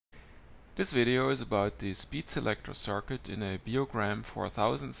This video is about the speed selector circuit in a Beogram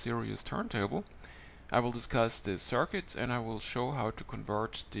 4000 series turntable. I will discuss the circuit and I will show how to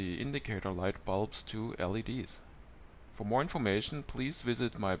convert the indicator light bulbs to LEDs. For more information, please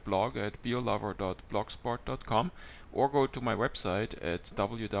visit my blog at beolover.blogspot.com or go to my website at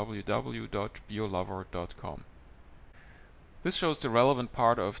www.beolover.com. This shows the relevant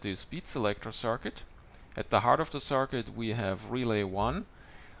part of the speed selector circuit. At the heart of the circuit we have relay 1.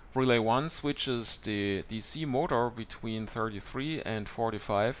 Relay 1 switches the DC motor between 33 and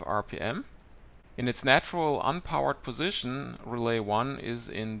 45 RPM. In its natural unpowered position, relay 1 is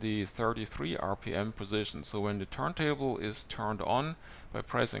in the 33 RPM position. So when the turntable is turned on by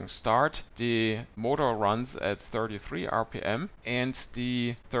pressing start, the motor runs at 33 RPM and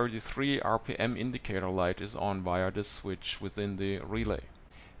the 33 RPM indicator light is on via this switch within the relay.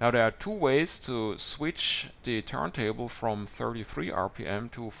 Now there are two ways to switch the turntable from 33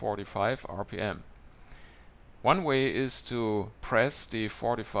 RPM to 45 RPM. One way is to press the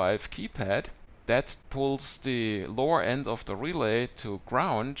 45 keypad. That pulls the lower end of the relay to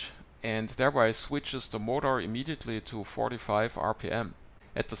ground and thereby switches the motor immediately to 45 RPM.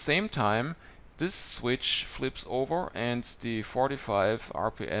 At the same time, this switch flips over and the 45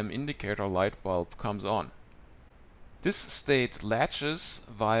 RPM indicator light bulb comes on. This state latches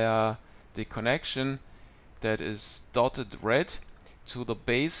via the connection that is dotted red to the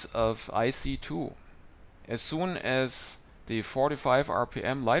base of IC2. As soon as the 45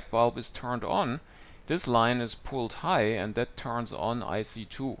 RPM light bulb is turned on, this line is pulled high and that turns on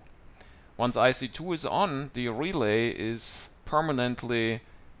IC2. Once IC2 is on, the relay is permanently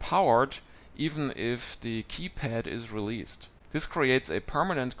powered even if the keypad is released. This creates a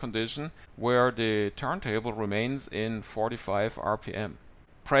permanent condition where the turntable remains in 45 RPM.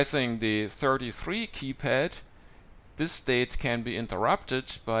 Pressing the 33 keypad, this state can be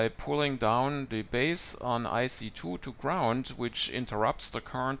interrupted by pulling down the base on IC2 to ground, which interrupts the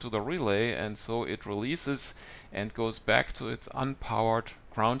current to the relay, and so it releases and goes back to its unpowered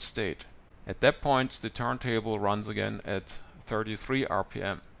ground state. At that point, the turntable runs again at 33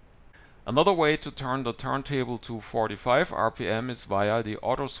 RPM. Another way to turn the turntable to 45 RPM is via the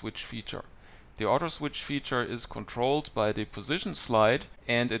auto switch feature. The auto switch feature is controlled by the position slide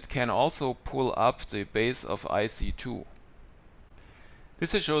and it can also pull up the base of IC2.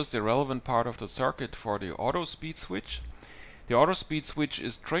 This shows the relevant part of the circuit for the auto speed switch. The auto speed switch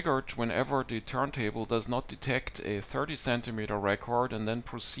is triggered whenever the turntable does not detect a 30 cm record and then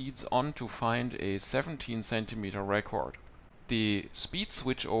proceeds on to find a 17 cm record. The speed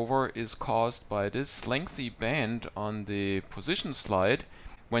switchover is caused by this lengthy band on the position slide.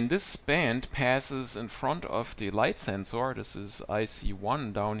 When this band passes in front of the light sensor, this is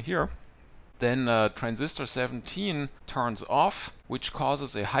IC1 down here, then transistor 17 turns off, which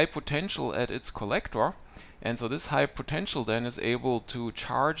causes a high potential at its collector. And so this high potential then is able to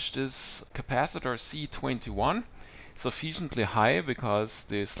charge this capacitor C21 sufficiently high because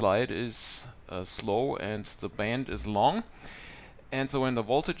the slide is slow and the band is long. And so when the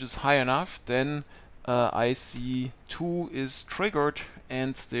voltage is high enough, then IC2 is triggered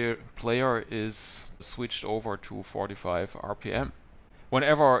and the player is switched over to 45 RPM.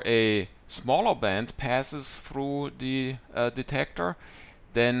 Whenever a smaller band passes through the detector,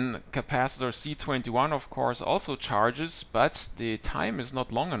 then capacitor C21 of course also charges, but the time is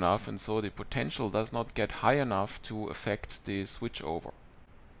not long enough and so the potential does not get high enough to affect the switchover.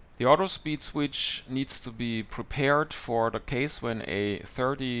 The auto speed switch needs to be prepared for the case when a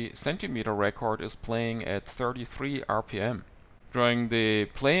 30 cm record is playing at 33 RPM. During the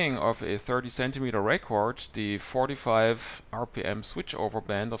playing of a 30 cm record, the 45 RPM switchover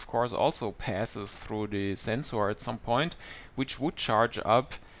band of course also passes through the sensor at some point, which would charge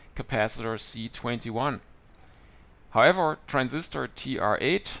up capacitor C21. However, transistor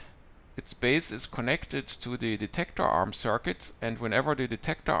TR8, its base is connected to the detector arm circuit, and whenever the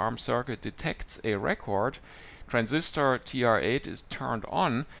detector arm circuit detects a record, transistor TR8 is turned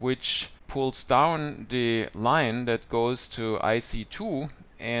on, which pulls down the line that goes to IC2,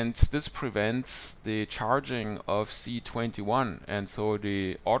 and this prevents the charging of C21, and so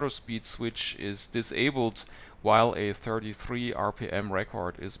the auto speed switch is disabled while a 33 RPM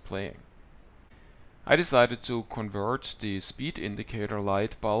record is playing. I decided to convert the speed indicator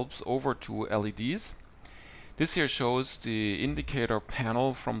light bulbs over to LEDs. This here shows the indicator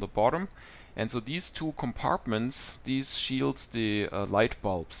panel from the bottom, and so these two compartments, these shield the light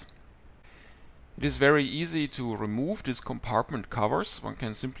bulbs. It is very easy to remove these compartment covers. One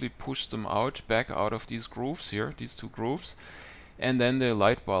can simply push them back out of these grooves here, these two grooves, and then the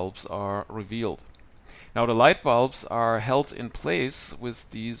light bulbs are revealed. Now the light bulbs are held in place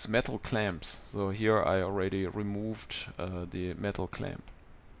with these metal clamps. So here I already removed the metal clamp.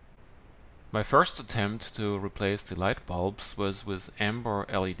 My first attempt to replace the light bulbs was with amber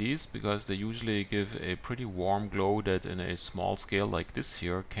LEDs because they usually give a pretty warm glow that in a small scale like this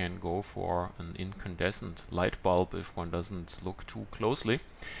here can go for an incandescent light bulb if one doesn't look too closely.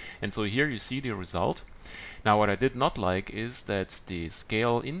 And so here you see the result. Now what I did not like is that the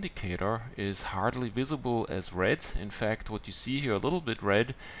scale indicator is hardly visible as red. In fact, what you see here a little bit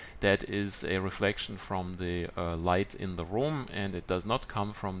red, that is a reflection from the light in the room, and it does not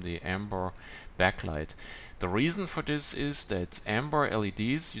come from the amber backlight. The reason for this is that amber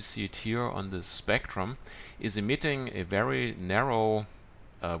LEDs, you see it here on this spectrum, is emitting a very narrow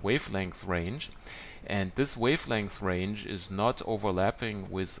wavelength range, and this wavelength range is not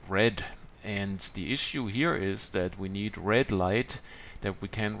overlapping with red. And the issue here is that we need red light that we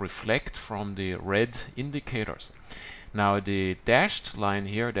can reflect from the red indicators. Now the dashed line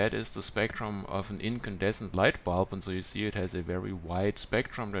here, that is the spectrum of an incandescent light bulb, and so you see it has a very wide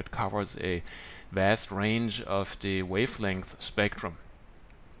spectrum that covers a vast range of the wavelength spectrum.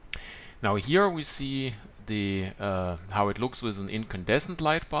 Now here we see the how it looks with an incandescent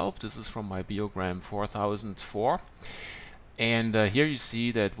light bulb. This is from my Beogram 4004. And here you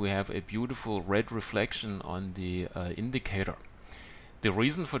see that we have a beautiful red reflection on the indicator. The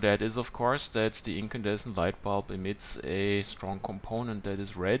reason for that is, of course, that the incandescent light bulb emits a strong component that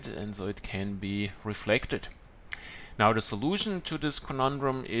is red, and so it can be reflected. Now the solution to this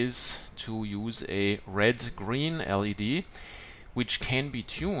conundrum is to use a red-green LED, which can be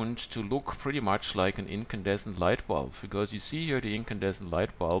tuned to look pretty much like an incandescent light bulb, because you see here the incandescent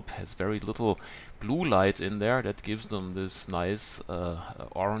light bulb has very little blue light in there that gives them this nice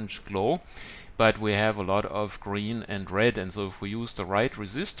orange glow, but we have a lot of green and red, and so if we use the right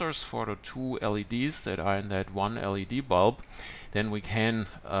resistors for the two LEDs that are in that one LED bulb, then we can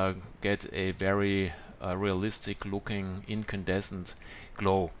get a very realistic looking incandescent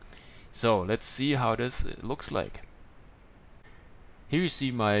glow. So let's see how this looks like. Here you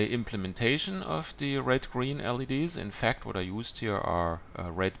see my implementation of the red-green LEDs. In fact, what I used here are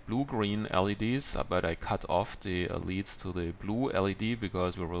red-blue-green LEDs, but I cut off the leads to the blue LED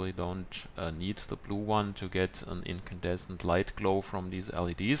because we really don't need the blue one to get an incandescent light glow from these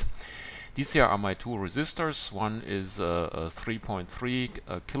LEDs. These here are my two resistors. One is a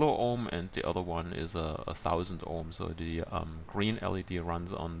 3.3 kilo ohm and the other one is a 1000 ohm. So the green LED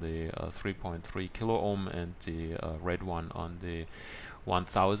runs on the 3.3 kilo ohm and the red one on the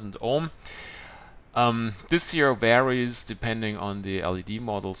 1000 ohm. This here varies depending on the LED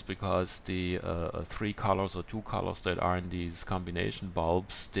models because the three colors or two colors that are in these combination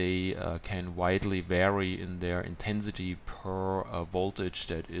bulbs, they can widely vary in their intensity per voltage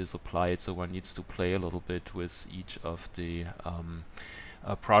that is applied, so one needs to play a little bit with each of the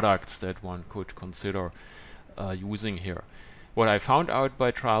products that one could consider using here. What I found out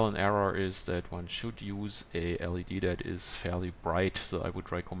by trial and error is that one should use a LED that is fairly bright, so I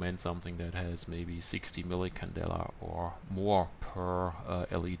would recommend something that has maybe 60 millicandela or more per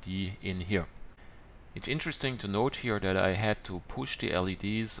LED in here. It's interesting to note here that I had to push the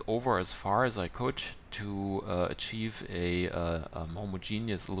LEDs over as far as I could to achieve a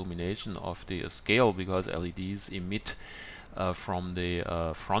homogeneous illumination of the scale, because LEDs emit from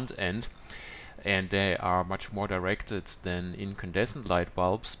the front end, and they are much more directed than incandescent light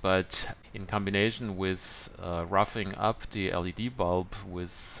bulbs, but in combination with roughing up the LED bulb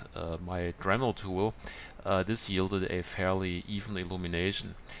with my Dremel tool, this yielded a fairly even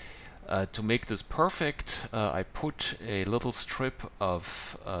illumination. To make this perfect, I put a little strip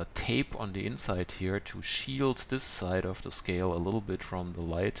of tape on the inside here to shield this side of the scale a little bit from the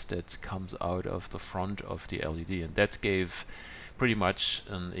light that comes out of the front of the LED, and that gave pretty much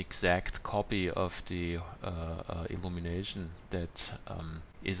an exact copy of the illumination that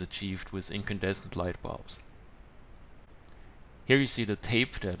is achieved with incandescent light bulbs. Here you see the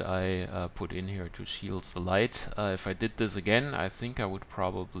tape that I put in here to shield the light. If I did this again, I think I would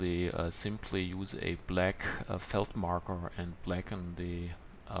probably simply use a black felt marker and blacken the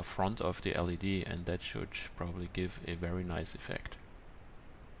front of the LED, and that should probably give a very nice effect.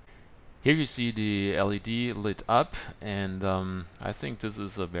 Here you see the LED lit up, and I think this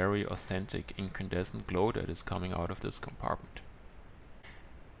is a very authentic incandescent glow that is coming out of this compartment.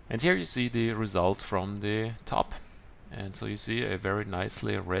 And here you see the result from the top. And so you see a very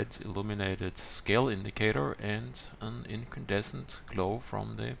nicely red illuminated scale indicator and an incandescent glow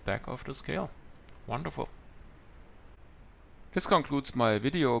from the back of the scale. Wonderful. This concludes my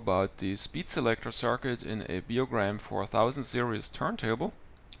video about the speed selector circuit in a Beogram 4000 series turntable.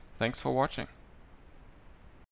 Thanks for watching.